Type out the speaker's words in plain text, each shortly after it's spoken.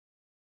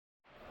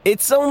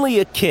It's only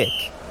a kick,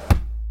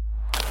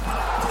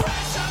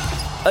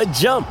 a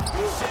jump,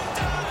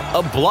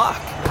 a block.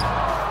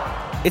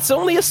 It's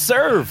only a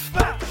serve.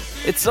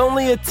 It's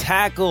only a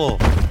tackle,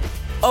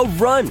 a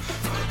run.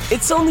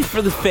 It's only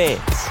for the fans.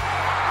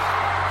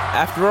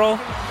 After all,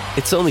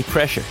 it's only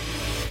pressure.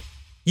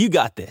 You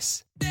got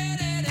this.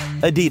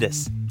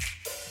 Adidas.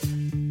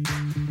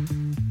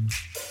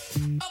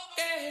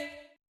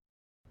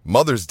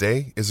 Mother's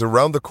Day is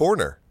around the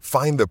corner.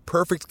 Find the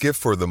perfect gift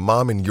for the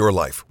mom in your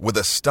life with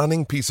a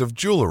stunning piece of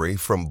jewelry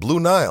from Blue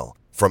Nile.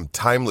 From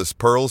timeless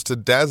pearls to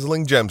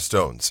dazzling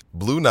gemstones,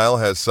 Blue Nile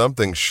has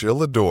something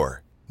she'll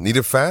adore. Need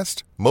it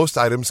fast? Most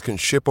items can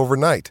ship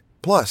overnight.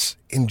 Plus,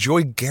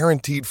 enjoy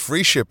guaranteed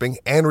free shipping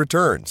and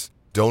returns.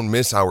 Don't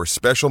miss our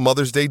special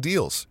Mother's Day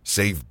deals.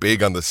 Save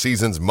big on the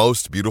season's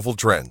most beautiful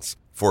trends.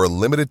 For a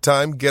limited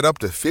time, get up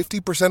to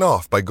 50%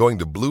 off by going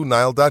to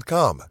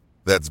BlueNile.com.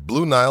 That's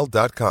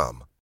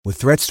BlueNile.com. With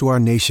threats to our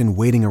nation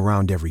waiting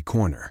around every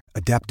corner,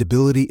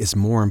 adaptability is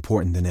more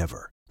important than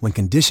ever. When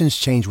conditions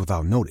change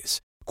without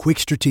notice, quick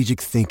strategic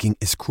thinking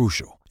is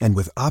crucial. And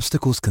with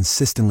obstacles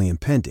consistently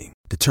impending,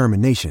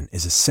 determination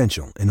is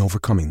essential in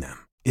overcoming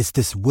them. It's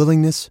this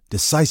willingness,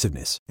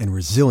 decisiveness, and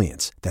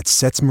resilience that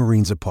sets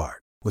Marines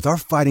apart. With our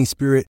fighting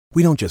spirit,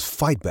 we don't just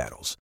fight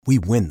battles, we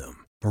win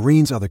them.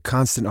 Marines are the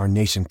constant our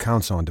nation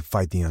counts on to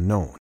fight the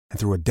unknown. And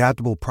through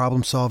adaptable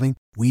problem solving,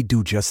 we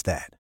do just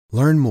that.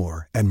 Learn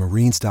more at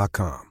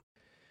marines.com.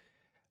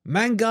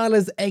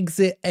 Mangala's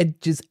exit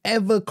edges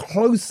ever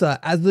closer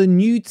as the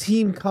new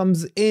team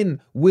comes in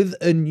with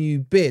a new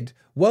bid.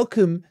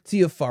 Welcome to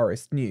your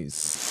Forest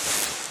News.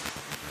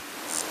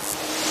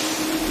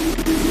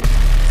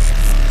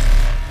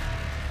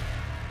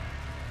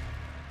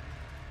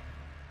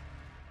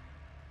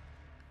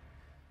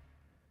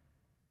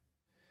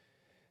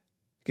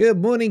 Good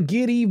morning,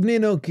 good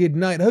evening, or good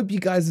night. Hope you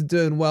guys are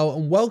doing well,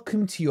 and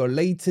welcome to your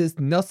latest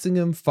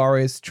Nottingham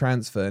Forest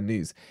transfer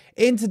news.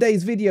 In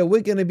today's video,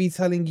 we're going to be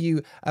telling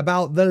you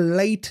about the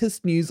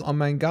latest news on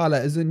Mangala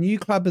as a new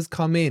club has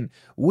come in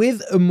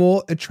with a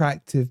more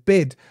attractive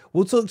bid.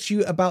 We'll talk to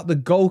you about the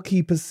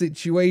goalkeeper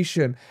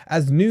situation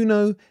as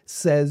Nuno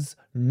says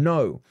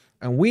no.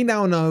 And we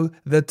now know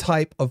the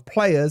type of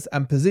players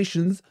and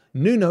positions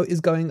Nuno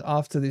is going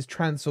after this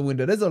transfer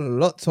window. There's a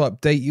lot to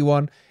update you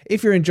on.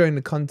 If you're enjoying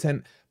the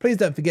content, please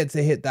don't forget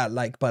to hit that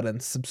like button.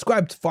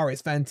 Subscribe to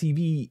Forest Fan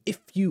TV if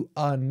you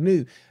are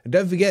new. And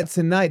don't forget,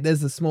 tonight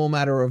there's a small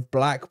matter of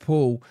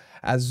Blackpool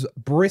as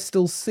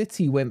Bristol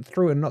City went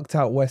through and knocked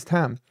out West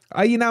Ham.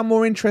 Are you now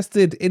more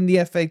interested in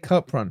the FA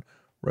Cup run?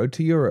 Road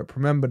to Europe,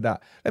 remember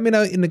that. Let me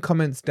know in the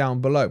comments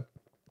down below.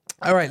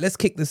 All right, let's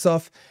kick this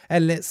off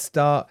and let's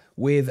start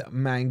with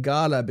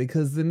Mangala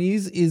because the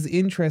news is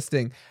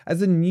interesting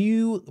as a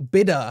new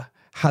bidder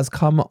has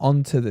come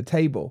onto the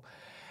table.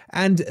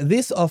 And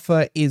this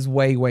offer is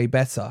way, way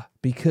better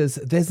because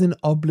there's an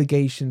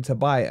obligation to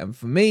buy it. And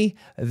for me,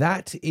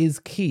 that is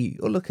key.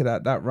 Oh, look at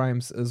that. That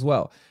rhymes as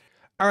well.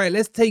 All right,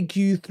 let's take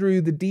you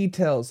through the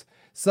details.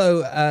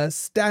 So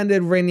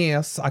Standard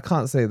Reniers, I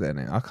can't say that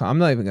name. I'm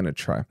not even going to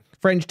try.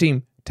 French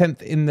team,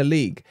 10th in the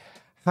league,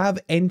 have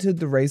entered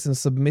the race and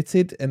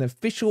submitted an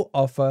official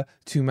offer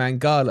to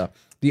Mangala.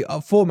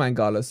 For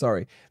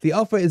Mangala. The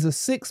offer is a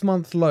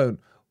 6-month loan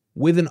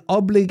with an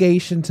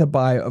obligation to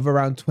buy of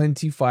around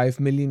 25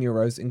 million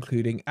euros,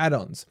 including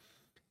add-ons.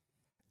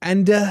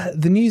 And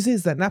the news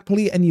is that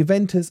Napoli and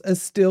Juventus are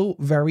still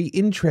very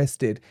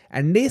interested.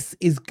 And this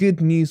is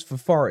good news for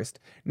Forest.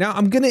 Now,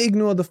 I'm going to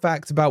ignore the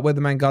fact about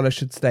whether Mangala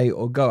should stay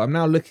or go. I'm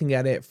now looking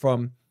at it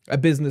from a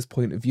business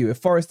point of view. If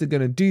Forest are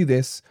going to do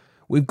this,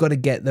 we've got to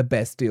get the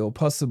best deal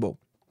possible.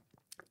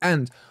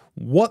 And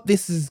what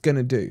this is going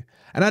to do,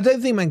 and I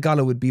don't think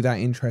Mangala would be that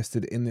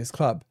interested in this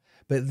club,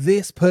 but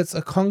this puts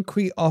a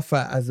concrete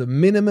offer as a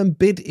minimum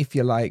bid, if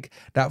you like,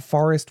 that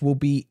Forest will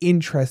be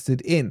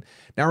interested in.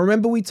 Now,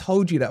 remember we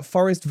told you that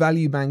Forest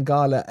value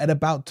Mangala at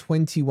about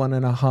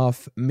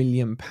 £21.5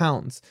 million.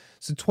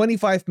 So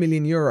 25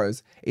 million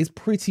euros is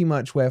pretty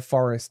much where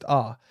Forest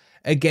are.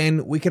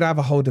 Again, we could have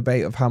a whole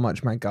debate of how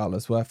much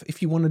Mangala's worth.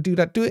 If you want to do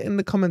that, do it in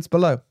the comments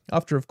below.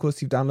 After, of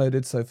course, you've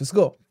downloaded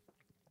SofaScore.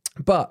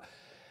 But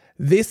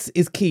this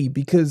is key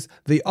because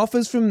the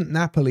offers from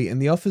Napoli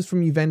and the offers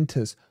from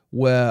Juventus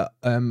were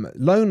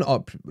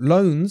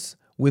loans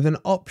with an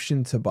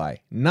option to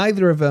buy.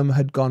 Neither of them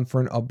had gone for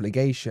an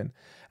obligation.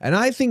 And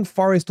I think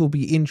Forest will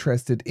be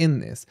interested in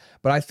this.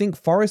 But I think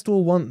Forest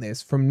will want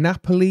this from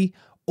Napoli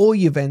or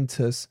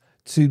Juventus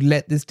to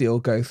let this deal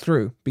go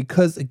through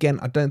because, again,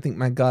 I don't think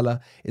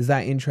Mangala is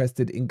that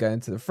interested in going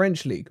to the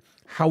French league.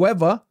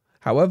 However,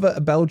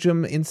 a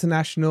Belgium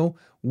international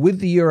with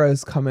the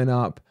Euros coming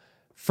up,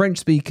 French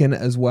speaking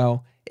as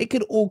well, it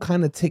could all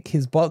kind of tick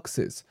his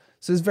boxes.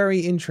 So it's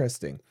very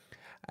interesting.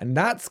 And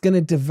that's going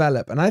to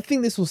develop. And I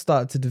think this will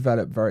start to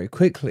develop very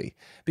quickly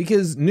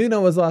because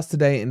Nuno was asked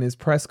today in his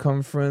press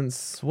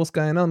conference, what's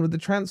going on with the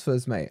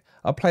transfers, mate?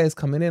 Our players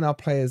coming in, our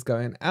players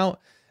going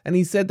out. And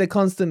he said they're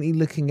constantly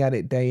looking at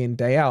it day in,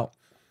 day out.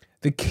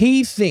 The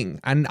key thing,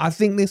 and I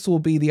think this will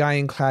be the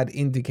ironclad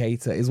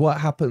indicator, is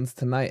what happens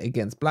tonight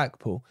against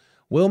Blackpool.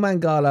 Will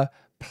Mangala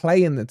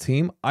play in the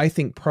team? I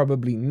think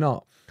probably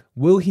not.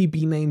 Will he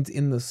be named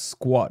in the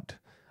squad?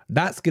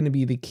 That's going to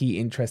be the key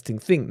interesting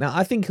thing. Now,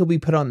 I think he'll be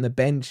put on the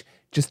bench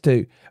just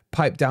to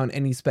pipe down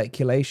any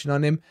speculation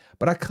on him,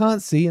 but I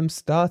can't see him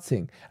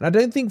starting. And I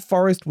don't think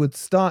Forest would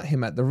start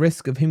him at the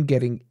risk of him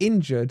getting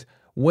injured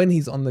when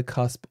he's on the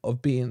cusp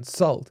of being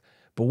sold.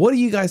 But what do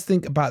you guys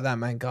think about that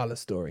Mangala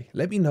story?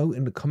 Let me know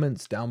in the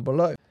comments down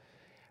below.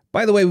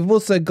 By the way, we've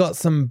also got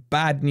some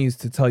bad news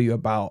to tell you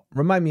about.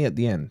 Remind me at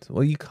the end.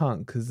 Well, you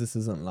can't because this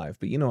isn't live,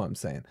 but you know what I'm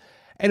saying.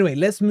 Anyway,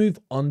 let's move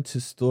on to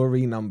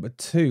story number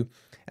 2.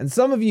 And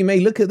some of you may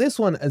look at this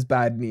one as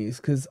bad news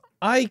because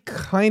I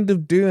kind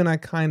of do and I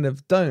kind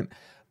of don't.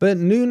 But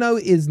Nuno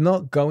is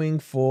not going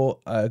for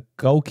a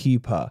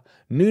goalkeeper.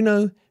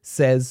 Nuno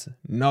says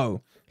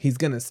no. He's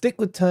going to stick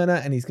with Turner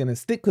and he's going to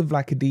stick with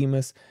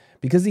Vlachodimos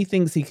because he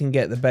thinks he can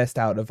get the best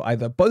out of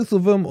either both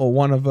of them or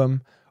one of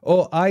them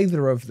or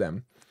either of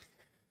them.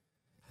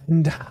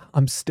 And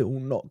I'm still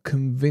not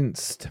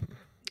convinced.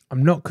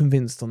 I'm not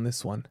convinced on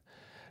this one.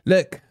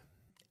 Look,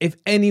 if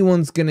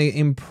anyone's going to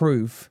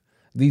improve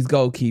these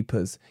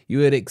goalkeepers, you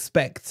would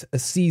expect a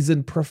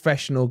seasoned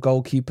professional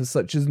goalkeeper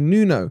such as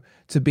Nuno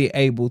to be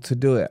able to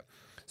do it.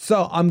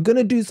 So I'm going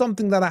to do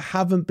something that I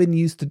haven't been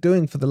used to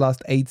doing for the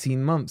last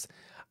 18 months.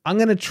 I'm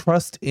going to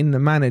trust in the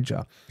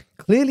manager.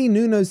 Clearly,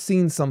 Nuno's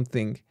seen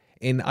something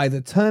in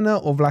either Turner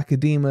or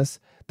Vlachodimos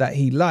that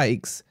he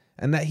likes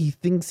and that he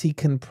thinks he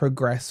can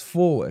progress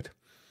forward.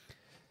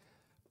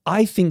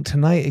 I think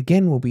tonight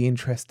again will be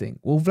interesting.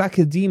 Will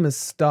Vlachodimos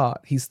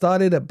start? He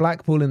started at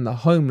Blackpool in the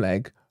home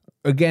leg.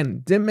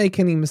 Again, didn't make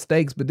any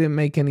mistakes, but didn't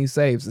make any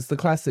saves. It's the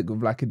classic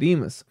with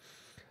Vlachodimos.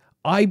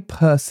 I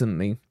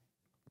personally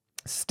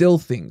still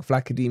think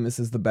Vlachodimos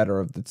is the better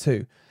of the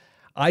two.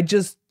 I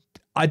just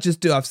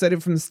do. I've said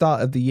it from the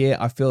start of the year.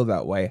 I feel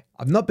that way.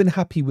 I've not been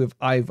happy with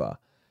either,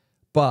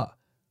 but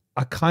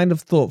I kind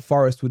of thought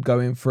Forest would go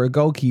in for a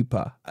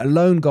goalkeeper, a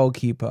lone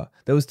goalkeeper.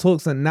 There was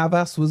talks that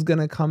Navas was going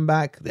to come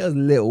back. There was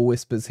little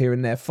whispers here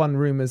and there, fun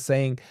rumours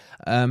saying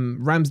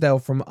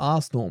Ramsdale from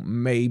Arsenal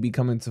may be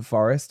coming to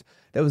Forest.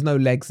 There was no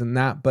legs in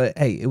that, but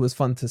hey, it was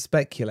fun to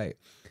speculate.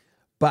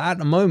 But at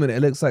the moment,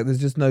 it looks like there's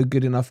just no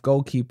good enough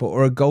goalkeeper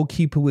or a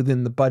goalkeeper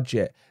within the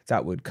budget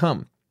that would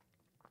come.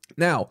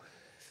 Now,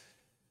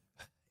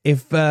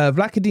 if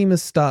Vlachodimos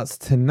starts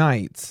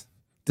tonight,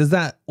 does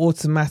that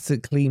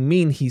automatically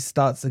mean he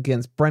starts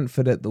against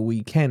Brentford at the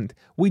weekend?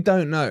 We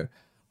don't know.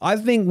 I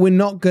think we're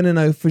not going to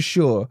know for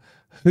sure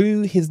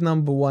who his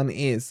number one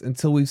is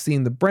until we've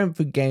seen the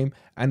Brentford game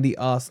and the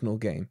Arsenal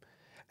game.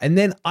 And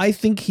then I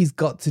think he's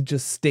got to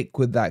just stick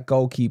with that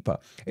goalkeeper.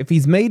 If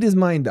he's made his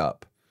mind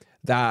up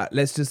that,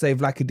 let's just say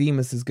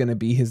Vlachodimos is going to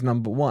be his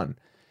number one,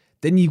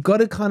 then you've got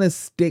to kind of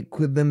stick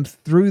with them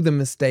through the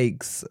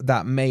mistakes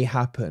that may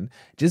happen,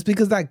 just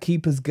because that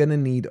keeper's going to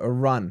need a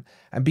run.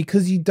 And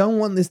because you don't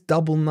want this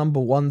double number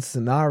one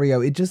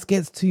scenario, it just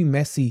gets too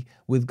messy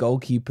with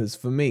goalkeepers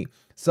for me.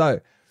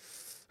 So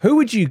who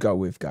would you go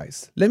with,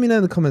 guys? Let me know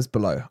in the comments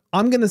below.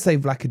 I'm going to say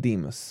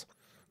Vlachodimos,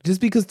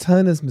 just because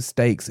Turner's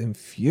mistakes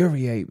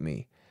infuriate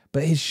me,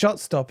 but his shot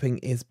stopping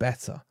is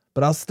better.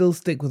 But I'll still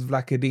stick with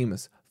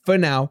Vlachodimos for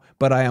now,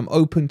 but I am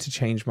open to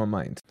change my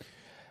mind.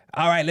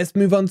 All right, let's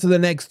move on to the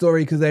next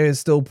story because there is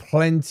still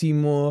plenty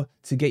more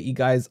to get you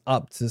guys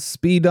up to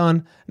speed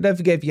on. And don't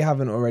forget, if you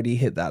haven't already,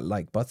 hit that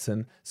like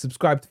button.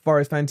 Subscribe to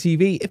Forest Fan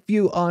TV if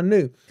you are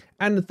new.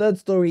 And the third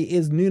story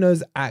is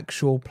Nuno's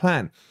actual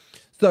plan.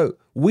 So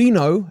we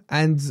know,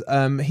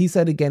 and he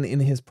said again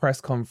in his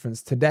press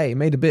conference today,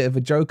 made a bit of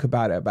a joke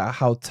about it, about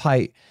how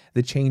tight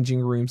the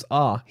changing rooms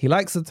are. He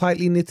likes a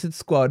tightly knitted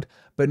squad,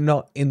 but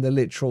not in the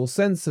literal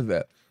sense of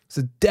it.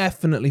 So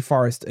definitely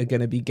Forest are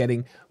going to be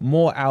getting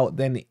more out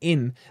than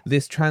in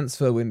this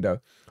transfer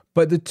window.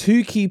 But the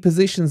two key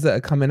positions that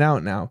are coming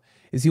out now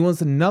is he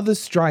wants another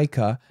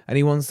striker and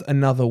he wants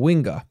another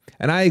winger.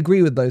 And I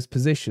agree with those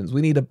positions.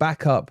 We need a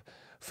backup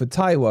for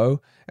Taiwo,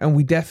 and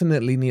we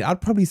definitely need,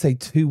 I'd probably say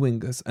 2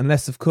 wingers,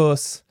 unless of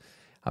course,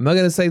 I'm not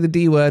going to say the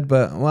D word,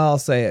 but well, I'll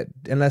say it,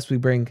 unless we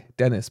bring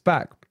Dennis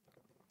back.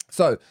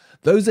 So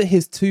those are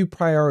his 2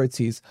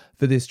 priorities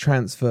for this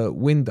transfer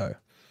window.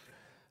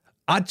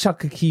 I'd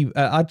chuck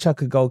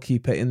a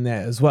goalkeeper in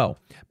there as well.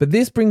 But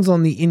this brings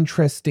on the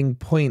interesting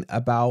point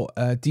about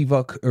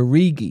Divock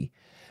Origi,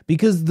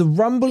 because the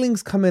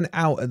rumblings coming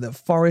out are that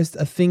Forest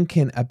are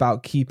thinking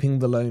about keeping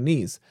the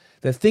loanees.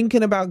 They're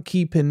thinking about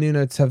keeping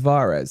Nuno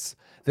Tavares.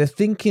 They're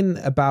thinking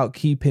about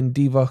keeping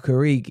Divock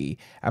Origi.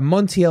 And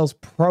Montiel's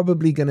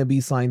probably going to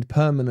be signed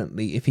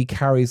permanently if he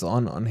carries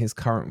on his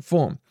current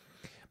form.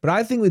 But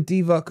I think with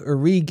Divock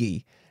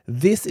Origi,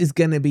 this is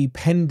going to be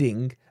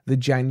pending the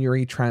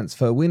January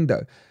transfer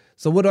window.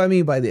 So what do I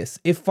mean by this?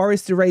 If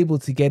Forest are able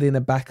to get in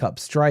a backup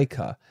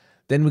striker,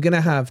 then we're going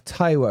to have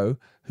Taiwo,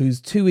 who's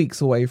 2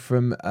 weeks away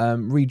from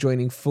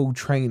rejoining full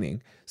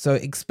training. So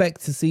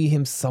expect to see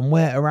him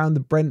somewhere around the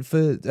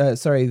Bournemouth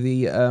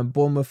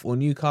or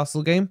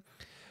Newcastle game.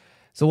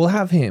 So we'll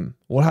have him.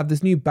 We'll have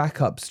this new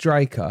backup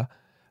striker.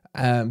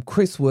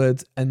 Chris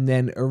Wood, and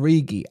then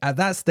Origi. At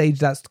that stage,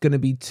 that's going to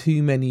be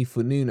too many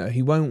for Nuno.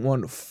 He won't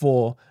want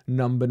 4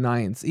 number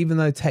 9s, even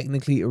though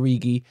technically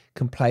Origi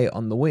can play it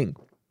on the wing.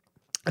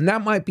 And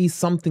that might be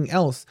something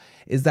else,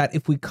 is that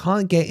if we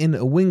can't get in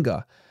a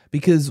winger,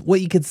 because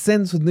what you could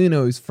sense with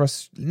Nuno is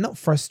not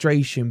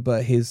frustration,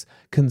 but his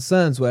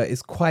concerns where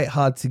it's quite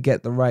hard to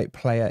get the right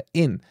player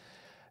in.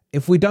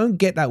 If we don't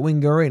get that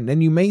winger in,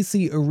 then you may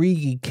see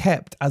Origi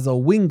kept as a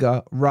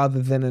winger rather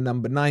than a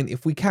number 9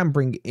 if we can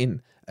bring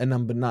in a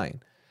number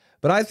 9.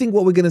 But I think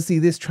what we're going to see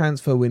this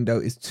transfer window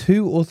is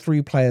 2 or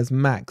 3 players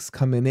max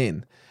coming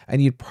in.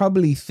 And you'd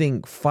probably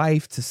think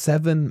 5 to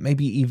 7,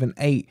 maybe even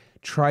 8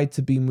 tried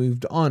to be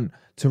moved on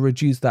to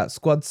reduce that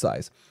squad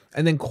size.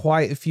 And then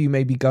quite a few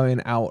maybe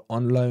going out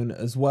on loan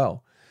as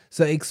well.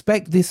 So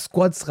expect this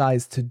squad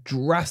size to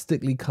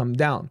drastically come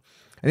down.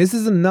 And this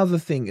is another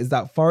thing, is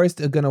that Forest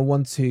are going to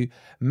want to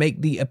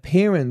make the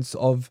appearance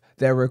of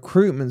their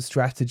recruitment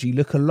strategy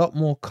look a lot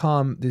more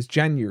calm this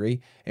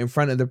January in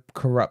front of the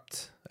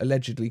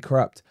allegedly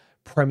corrupt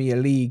Premier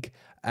League,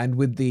 and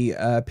with the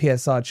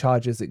PSR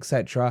charges,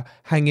 etc.,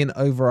 hanging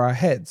over our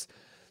heads.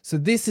 So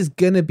this is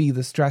going to be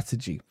the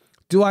strategy.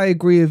 Do I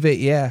agree with it?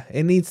 Yeah,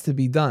 it needs to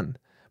be done.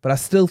 But I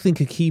still think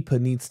a keeper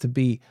needs to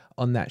be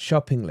on that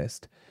shopping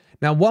list.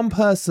 Now, one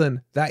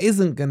person that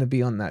isn't going to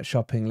be on that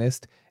shopping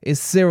list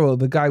is Cyril,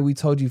 the guy we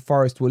told you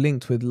Forest were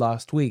linked with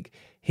last week.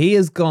 He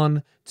has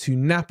gone to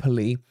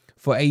Napoli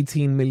for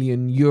 18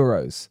 million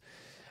euros.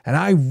 And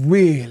I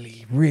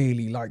really,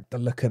 really like the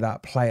look of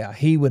that player.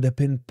 He would have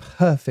been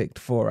perfect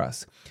for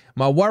us.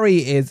 My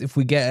worry is if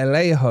we get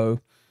Alejo,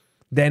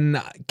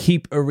 then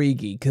keep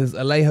Origi, because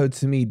Alejo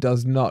to me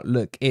does not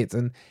look it.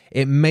 And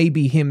it may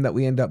be him that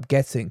we end up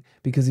getting,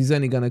 because he's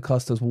only going to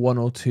cost us £1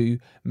 or £2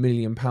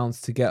 million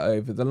to get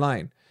over the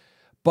line.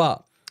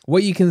 But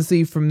what you can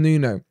see from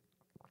Nuno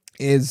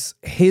is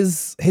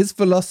his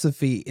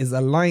philosophy is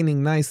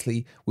aligning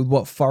nicely with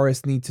what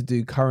Forest need to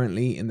do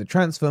currently in the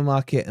transfer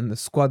market and the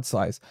squad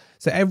size.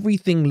 So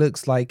everything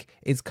looks like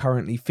it's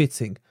currently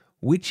fitting,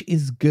 which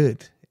is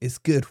good. It's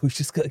good. We've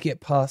just got to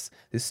get past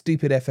this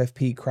stupid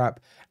FFP crap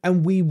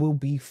and we will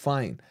be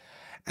fine.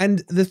 And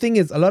the thing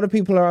is, a lot of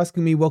people are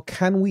asking me, well,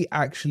 can we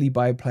actually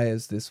buy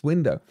players this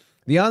window?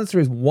 The answer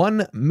is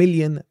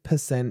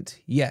 1,000,000%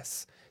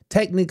 yes.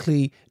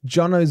 Technically,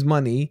 Jono's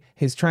money,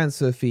 his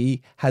transfer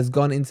fee, has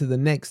gone into the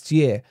next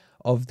year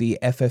of the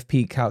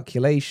FFP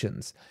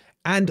calculations.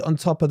 And on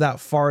top of that,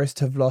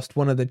 Forest have lost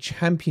one of the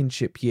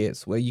championship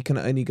years where you can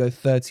only go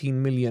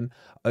 13 million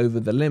over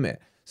the limit.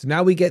 So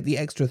now we get the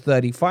extra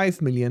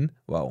 35 million,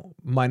 well,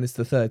 minus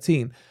the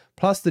 13,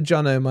 plus the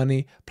Jono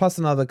money, plus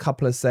another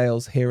couple of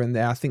sales here and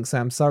there. I think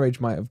Sam Surridge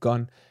might have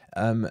gone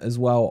as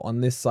well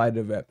on this side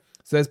of it.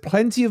 So there's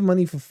plenty of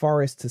money for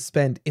Forest to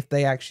spend if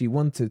they actually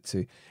wanted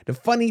to. The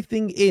funny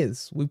thing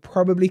is, we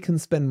probably can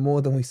spend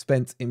more than we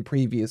spent in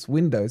previous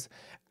windows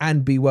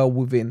and be well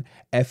within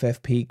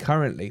FFP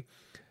currently.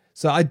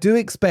 So I do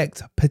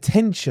expect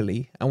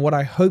potentially, and what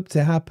I hope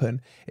to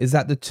happen, is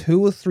that the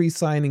 2 or 3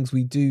 signings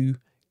we do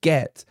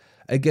get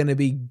are going to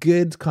be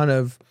good kind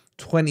of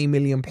 20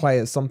 million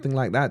players, something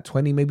like that,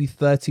 20, maybe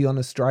 30 on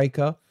a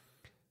striker,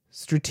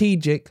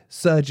 strategic,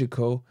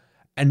 surgical,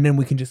 and then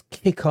we can just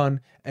kick on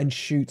and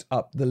shoot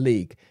up the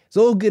league. It's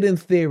all good in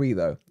theory,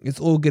 though. It's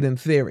all good in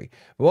theory.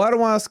 But what I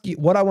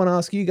want to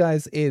ask you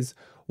guys is,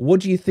 what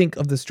do you think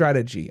of the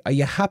strategy? Are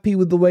you happy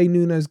with the way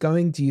Nuno's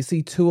going? Do you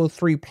see 2 or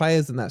 3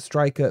 players in that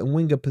striker and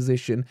winger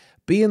position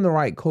being the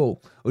right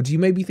call? Or do you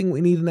maybe think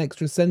we need an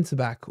extra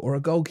centre-back or a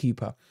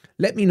goalkeeper?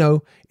 Let me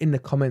know in the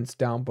comments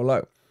down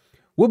below.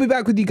 We'll be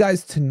back with you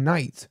guys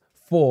tonight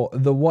for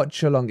the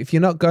watch along. If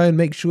you're not going,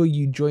 make sure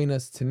you join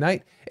us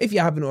tonight. If you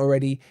haven't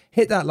already,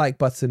 hit that like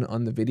button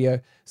on the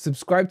video.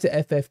 Subscribe to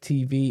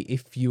FFTV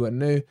if you are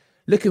new.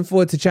 Looking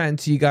forward to chatting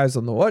to you guys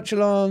on the watch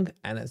along.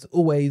 And as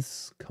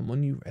always, come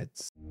on you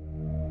Reds.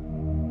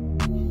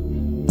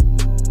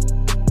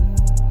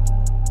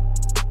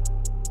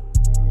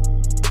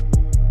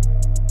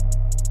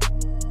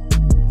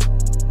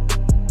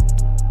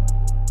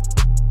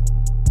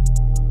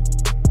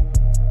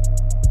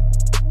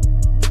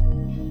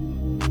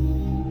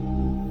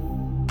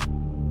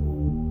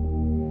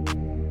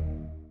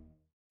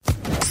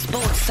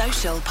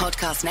 Social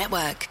Podcast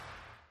Network.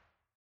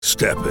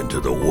 Step into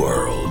the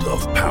world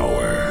of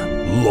power,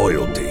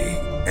 loyalty,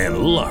 and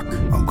luck.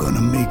 I'm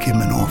gonna make him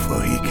an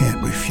offer he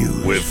can't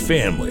refuse. With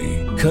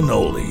family,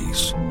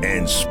 cannolis,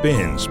 and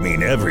spins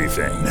mean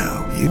everything.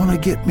 Now, you wanna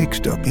get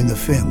mixed up in the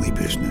family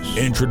business.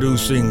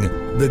 Introducing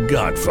The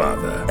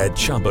Godfather at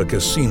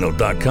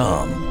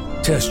ChumbaCasino.com.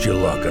 Test your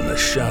luck in the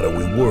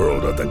shadowy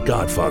world of The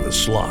Godfather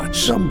slot.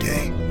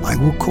 Someday, I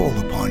will call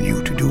upon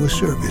you to do a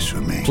service for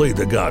me. Play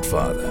The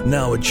Godfather,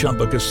 now at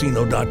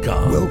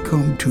ChumbaCasino.com.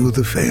 Welcome to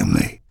the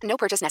family. No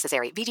purchase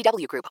necessary.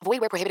 VGW Group. Void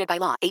where prohibited by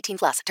law.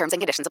 18+. Terms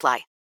and conditions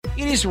apply.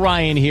 It is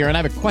Ryan here, and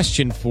I have a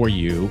question for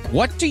you.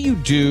 What do you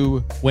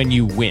do when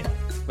you win?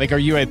 Like, are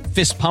you a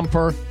fist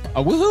pumper?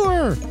 A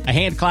woohooer, a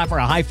hand clapper,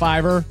 a high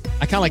fiver.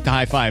 I kind of like the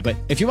high five, but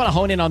if you want to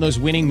hone in on those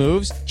winning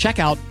moves, check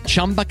out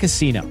Chumba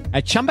Casino.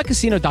 At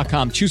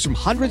ChumbaCasino.com, choose from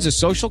hundreds of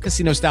social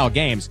casino style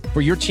games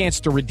for your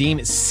chance to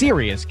redeem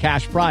serious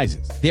cash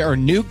prizes. There are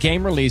new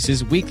game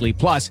releases weekly,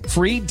 plus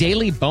free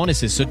daily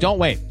bonuses. So don't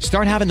wait.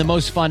 Start having the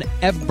most fun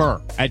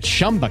ever at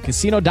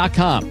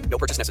ChumbaCasino.com. No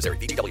purchase necessary.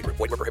 VGW Group.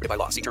 Void where prohibited by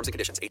law. See terms and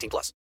conditions. 18+.